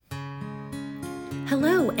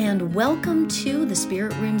Hello, and welcome to the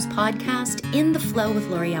Spirit Rooms podcast, In the Flow with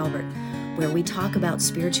Lori Albert, where we talk about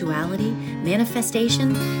spirituality,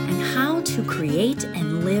 manifestation, and how to create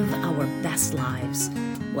and live our best lives.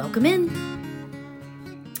 Welcome in.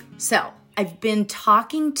 So, I've been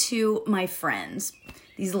talking to my friends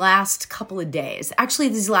these last couple of days, actually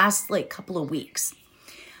these last couple of weeks,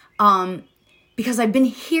 because I've been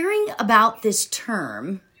hearing about this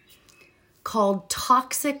term called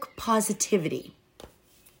toxic positivity.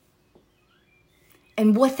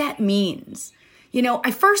 And what that means. You know, I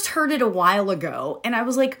first heard it a while ago and I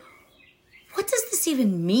was like, what does this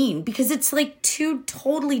even mean? Because it's like two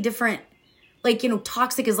totally different,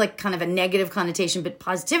 toxic is like kind of a negative connotation, but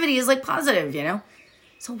positivity is like positive,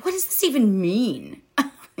 So what does this even mean?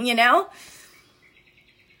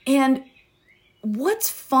 And what's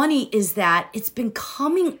funny is that it's been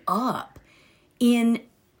coming up in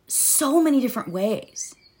so many different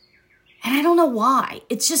ways. And I don't know why.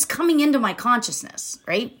 It's just coming into my consciousness,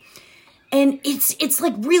 right? And it's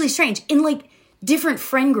like really strange in like different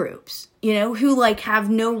friend groups, who like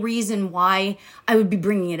have no reason why I would be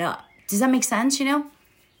bringing it up. Does that make sense,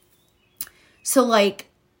 So like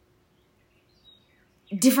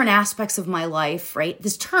different aspects of my life, right?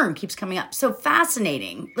 This term keeps coming up. So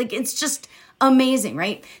fascinating. Like it's just amazing,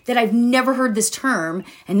 right? That I've never heard this term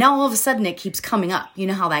and now all of a sudden it keeps coming up. You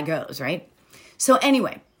know how that goes, right? So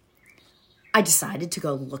anyway, I decided to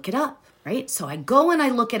go look it up, right? So I go and I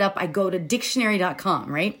look it up. I go to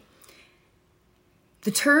dictionary.com, right?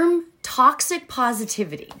 The term toxic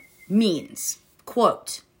positivity means,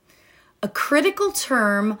 quote, a critical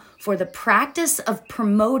term for the practice of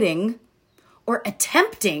promoting or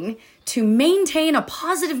attempting to maintain a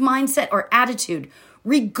positive mindset or attitude,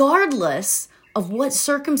 regardless of what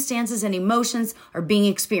circumstances and emotions are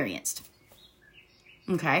being experienced.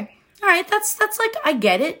 Okay. All right. That's like, I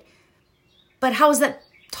get it. But how is that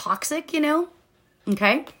toxic,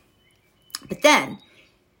 Okay. But then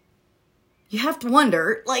you have to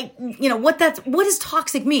wonder, what does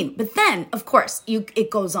toxic mean? But then, of course,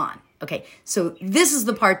 it goes on. Okay. So this is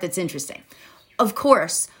the part that's interesting. Of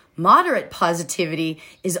course, moderate positivity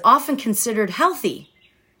is often considered healthy.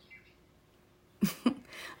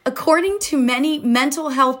 According to many mental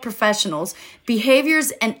health professionals,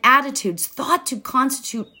 behaviors and attitudes thought to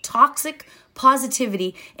constitute toxic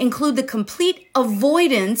positivity include the complete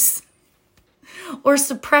avoidance or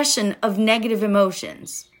suppression of negative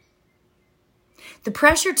emotions, the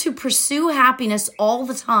pressure to pursue happiness all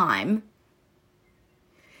the time,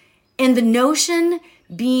 and the notion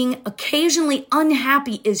being occasionally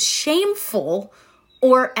unhappy is shameful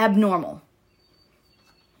or abnormal.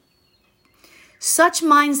 Such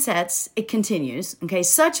mindsets, it continues, okay,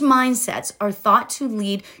 such mindsets are thought to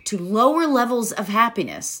lead to lower levels of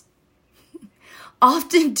happiness,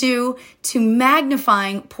 often due to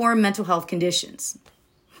magnifying poor mental health conditions.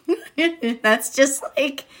 That's just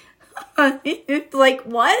like what? Like,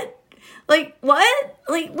 what?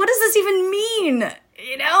 Like, what does this even mean?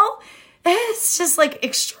 It's just like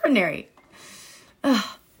extraordinary.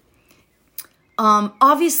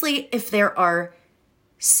 Obviously, if there are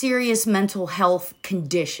serious mental health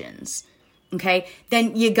conditions, okay,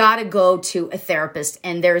 then you got to go to a therapist,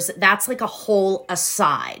 and that's like a whole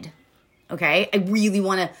aside. Okay, I really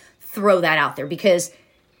want to throw that out there because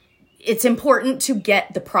it's important to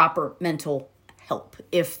get the proper mental help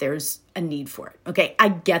if there's a need for it. Okay, I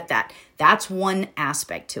get that. That's one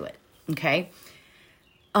aspect to it. Okay.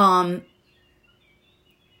 But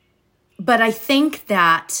I think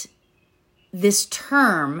that this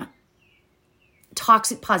term,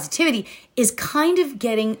 toxic positivity, is kind of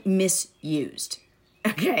getting misused.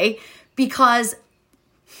 Okay, because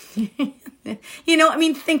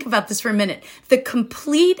think about this for a minute. The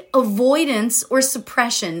complete avoidance or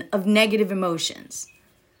suppression of negative emotions.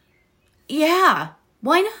 Yeah,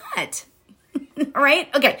 why not? All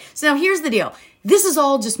right? Okay, so now here's the deal. This is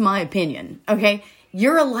all just my opinion, okay?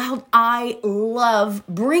 You're allowed,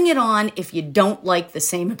 bring it on if you don't like the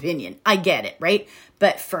same opinion. I get it, right?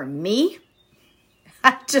 But for me,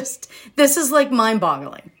 this is like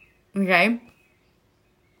mind-boggling, okay?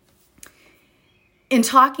 In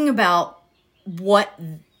talking about what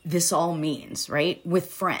this all means, right,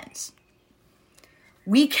 with friends,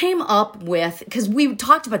 we came up with, because we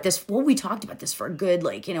talked about this for a good,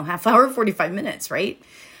 half hour, 45 minutes, right?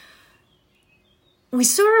 We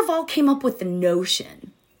sort of all came up with the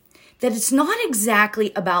notion that it's not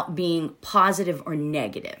exactly about being positive or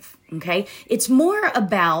negative, okay? It's more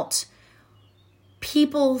about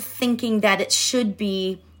people thinking that it should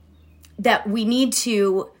be, that we need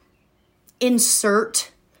to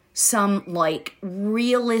insert some like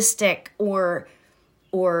realistic or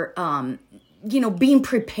being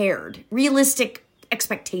prepared, realistic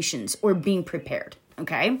expectations, or being prepared.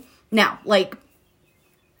 Okay. Now, like,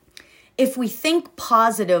 if we think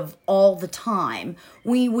positive all the time,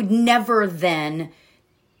 we would never then,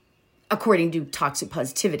 according to toxic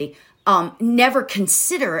positivity, never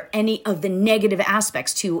consider any of the negative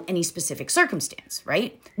aspects to any specific circumstance,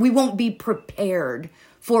 right? We won't be prepared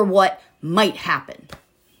for what might happen.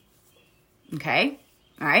 Okay?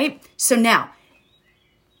 All right? So now,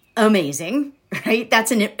 amazing, right?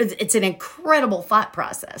 It's an incredible thought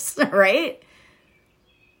process, right?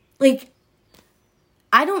 Like,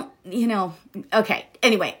 I don't, okay.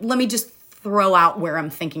 Anyway, let me just throw out where I'm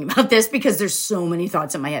thinking about this because there's so many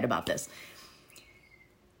thoughts in my head about this.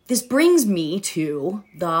 This brings me to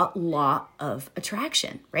the law of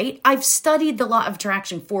attraction, right? I've studied the law of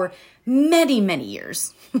attraction for many, many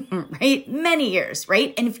years, right? Many years,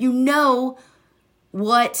 right? And if you know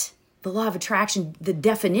what the law of attraction, the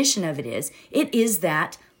definition of it is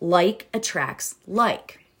that like attracts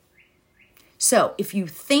like. So if you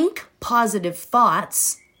think positive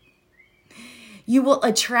thoughts, you will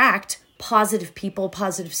attract positive people,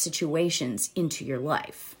 positive situations into your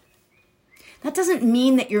life. That doesn't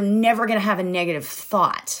mean that you're never going to have a negative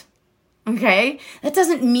thought, okay? That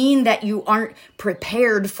doesn't mean that you aren't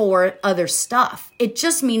prepared for other stuff. It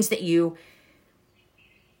just means that you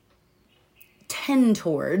tend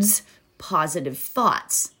towards positive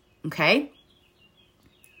thoughts, okay?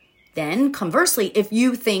 Then, conversely, if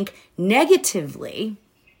you think negatively,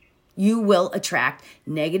 you will attract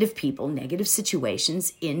negative people, negative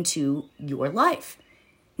situations into your life.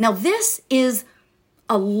 Now, this is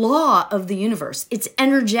a law of the universe. It's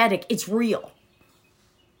energetic. It's real.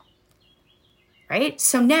 Right?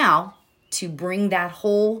 So now, to bring that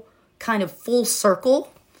whole kind of full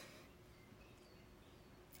circle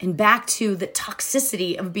and back to the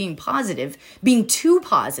toxicity of being positive, being too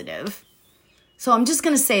positive. So I'm just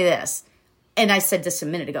going to say this, and I said this a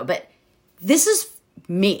minute ago, but this is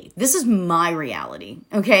me. This is my reality,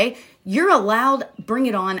 okay? You're allowed, bring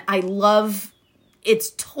it on.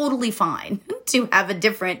 It's totally fine to have a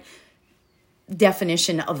different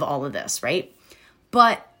definition of all of this, right?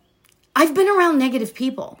 But I've been around negative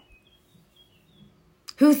people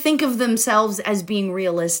who think of themselves as being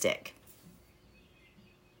realistic.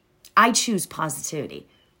 I choose positivity.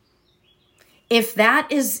 If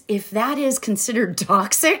that is considered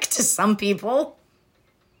toxic to some people,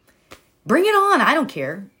 bring it on. I don't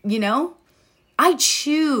care, I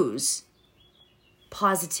choose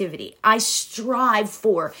positivity. I strive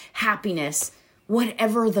for happiness,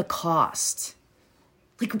 whatever the cost.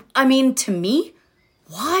 To me,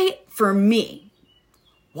 why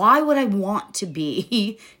would I want to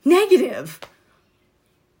be negative?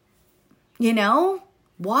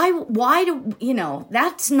 Why do,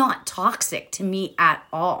 that's not toxic to me at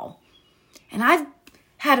all. And I've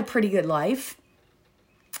had a pretty good life.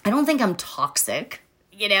 I don't think I'm toxic,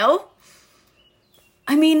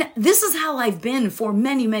 this is how I've been for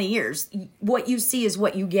many, many years. What you see is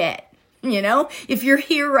what you get, If you're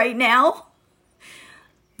here right now,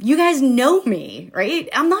 you guys know me, right?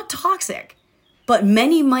 I'm not toxic. But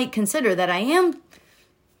many might consider that I am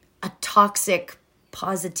a toxic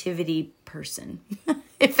positivity person,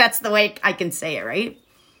 if that's the way I can say it, right?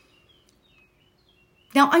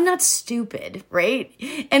 Now, I'm not stupid, right?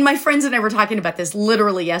 And my friends and I were talking about this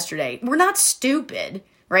literally yesterday. We're not stupid,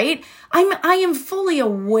 right? I am fully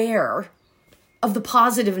aware of the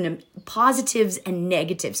positives and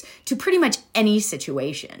negatives to pretty much any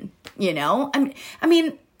situation,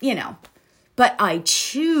 but I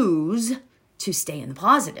choose to stay in the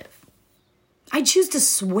positive. I choose to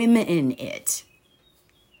swim in it.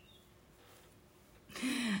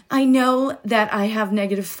 I know that I have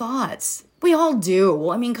negative thoughts. We all do.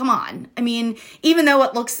 Come on. Even though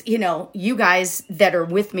it looks, you guys that are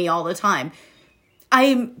with me all the time,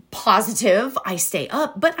 I'm positive, I stay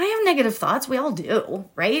up, but I have negative thoughts. We all do,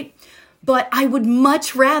 right? But I would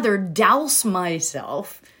much rather douse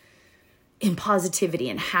myself in positivity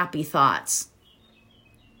and happy thoughts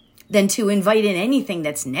than to invite in anything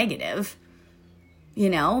that's negative,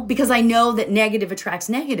 because I know that negative attracts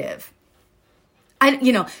negative.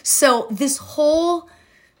 So this whole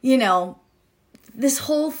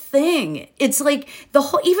thing, it's like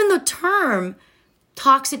even the term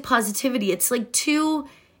toxic positivity, it's like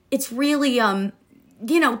it's really,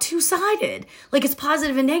 two-sided. Like it's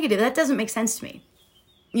positive and negative. That doesn't make sense to me,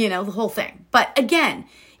 the whole thing. But again,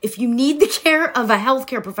 if you need the care of a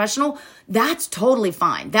healthcare professional, that's totally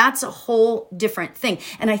fine. That's a whole different thing.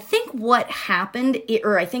 And I think what's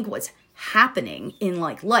happening in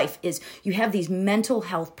life is you have these mental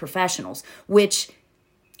health professionals, which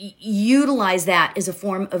utilize that as a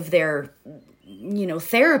form of their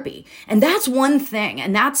therapy. And that's one thing.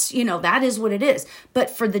 And that's, that is what it is. But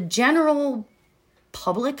for the general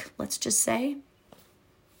public, let's just say,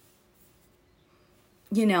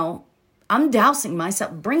 I'm dousing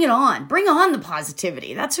myself. Bring it on. Bring on the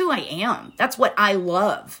positivity. That's who I am. That's what I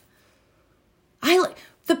love.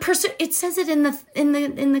 The pursuit. It says it in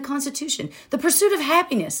the Constitution. The pursuit of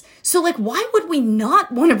happiness. So why would we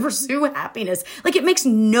not want to pursue happiness? It makes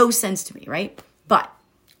no sense to me, right? But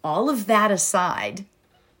all of that aside,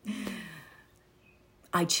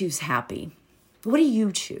 I choose happy. What do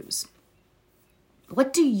you choose?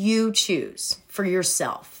 What do you choose for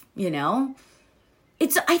yourself?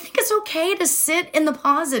 I think it's okay to sit in the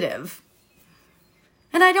positive.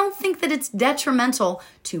 And I don't think that it's detrimental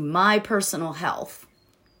to my personal health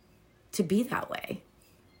to be that way.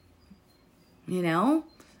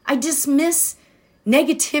 I dismiss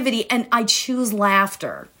negativity and I choose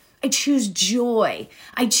laughter. I choose joy.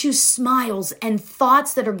 I choose smiles and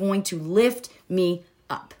thoughts that are going to lift me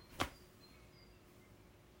up.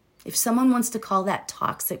 If someone wants to call that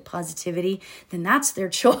toxic positivity, then that's their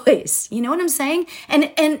choice. You know what I'm saying?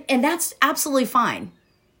 And that's absolutely fine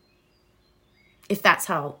if that's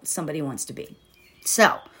how somebody wants to be.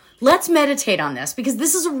 So let's meditate on this because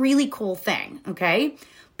this is a really cool thing, okay?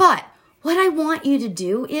 But what I want you to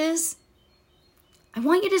do is I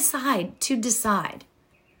want you to decide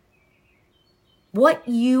what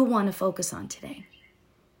you want to focus on today.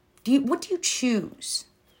 What do you choose?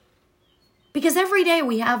 Because every day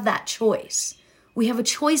we have that choice. We have a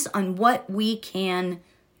choice on what we can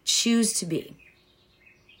choose to be.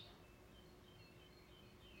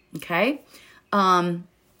 Okay?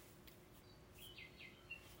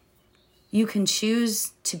 You can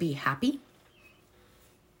choose to be happy.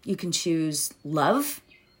 You can choose love.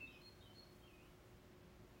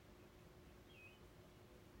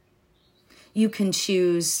 You can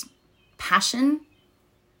choose passion.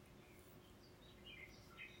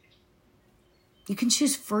 You can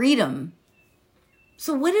choose freedom.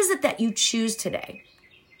 So what is it that you choose today?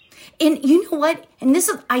 And you know what? And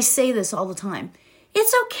I say this all the time.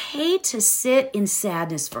 It's okay to sit in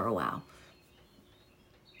sadness for a while.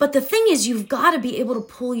 But the thing is, you've got to be able to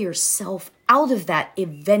pull yourself out of that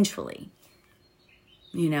eventually.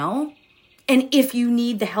 And if you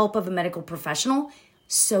need the help of a medical professional,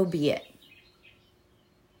 so be it.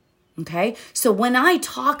 Okay? So when I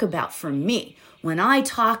talk about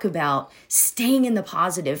staying in the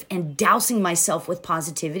positive and dousing myself with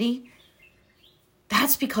positivity,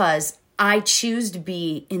 that's because I choose to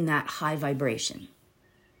be in that high vibration.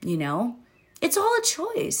 It's all a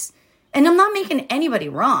choice. And I'm not making anybody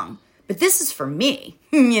wrong, but this is for me,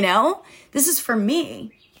 This is for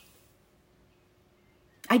me.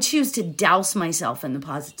 I choose to douse myself in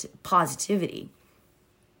the positivity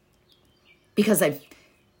because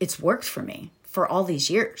it's worked for me for all these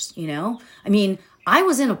years, I mean, I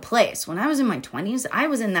was in a place when I was in my 20s, I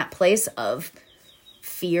was in that place of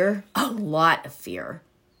fear, a lot of fear,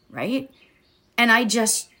 right? And I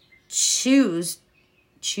just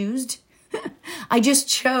I just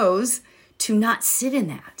chose to not sit in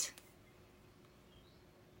that.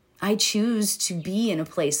 I choose to be in a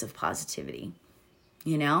place of positivity,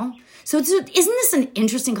 So isn't this an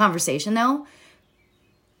interesting conversation though?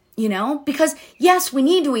 Because yes, we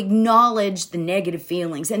need to acknowledge the negative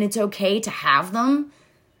feelings and it's okay to have them,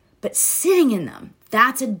 but sitting in them,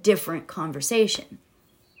 that's a different conversation.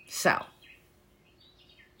 So,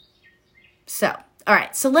 all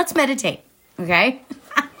right, so let's meditate, okay?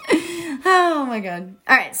 Oh my God.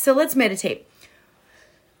 All right, so let's meditate.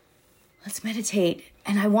 Let's meditate,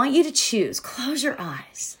 and I want you to choose. Close your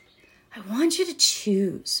eyes. I want you to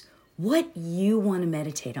choose what you want to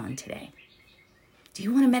meditate on today. Do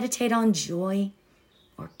you want to meditate on joy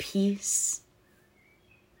or peace?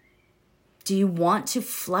 Do you want to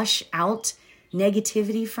flush out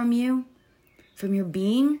negativity from you, from your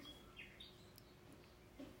being?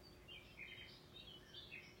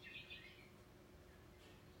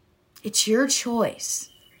 It's your choice.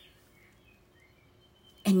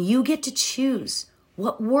 And you get to choose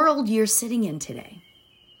what world you're sitting in today.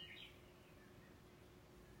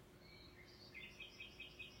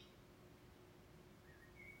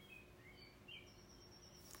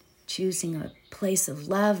 Choosing a place of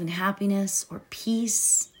love and happiness or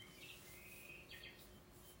peace,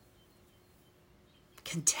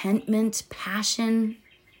 contentment, passion,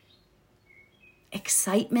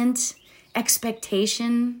 excitement,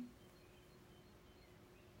 expectation.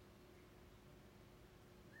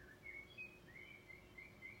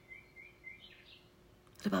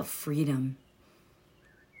 What about freedom?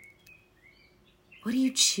 What do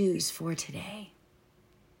you choose for today?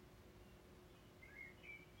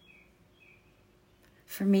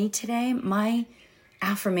 For me today, my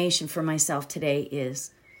affirmation for myself today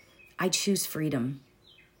is I choose freedom.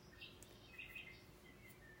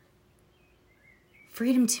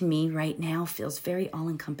 Freedom to me right now feels very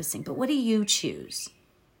all-encompassing, but what do you choose?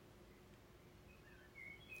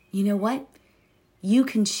 You know what? You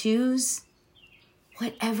can choose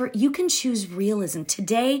whatever. You can choose realism.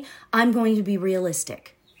 Today, I'm going to be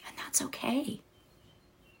realistic, and that's okay.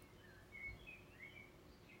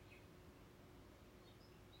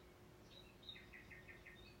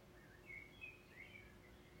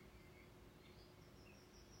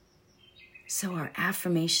 So our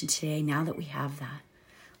affirmation today, now that we have that,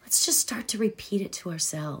 let's just start to repeat it to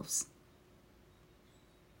ourselves.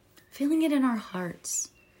 Feeling it in our hearts.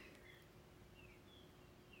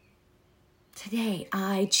 Today,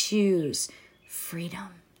 I choose freedom.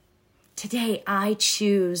 Today, I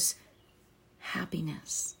choose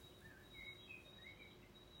happiness.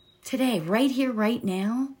 Today, right here, right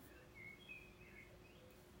now,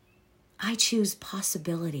 I choose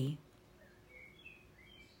possibility.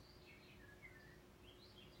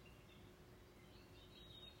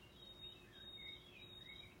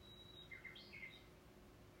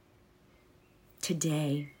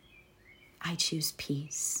 Today, I choose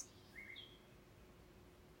peace.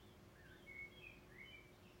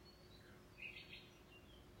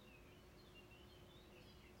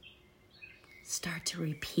 Start to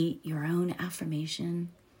repeat your own affirmation.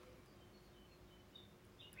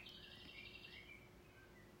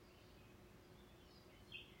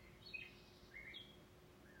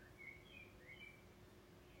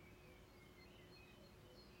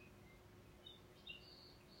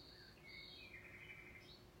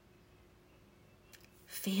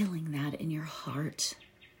 Feeling that in your heart.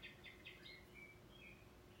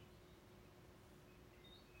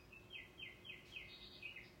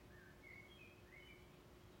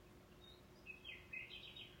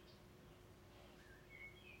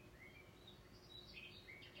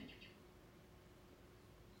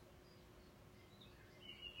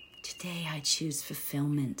 Today I choose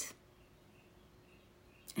fulfillment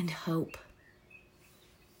and hope.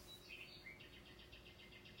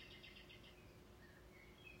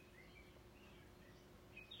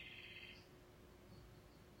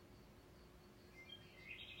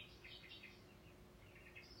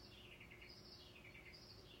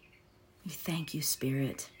 We thank you,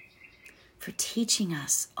 Spirit, for teaching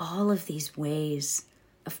us all of these ways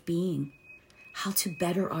of being, how to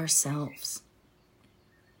better ourselves.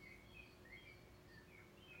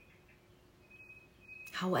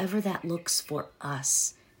 However that looks for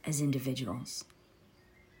us as individuals.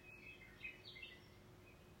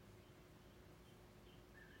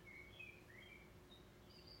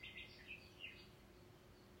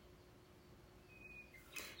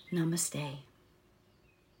 Namaste.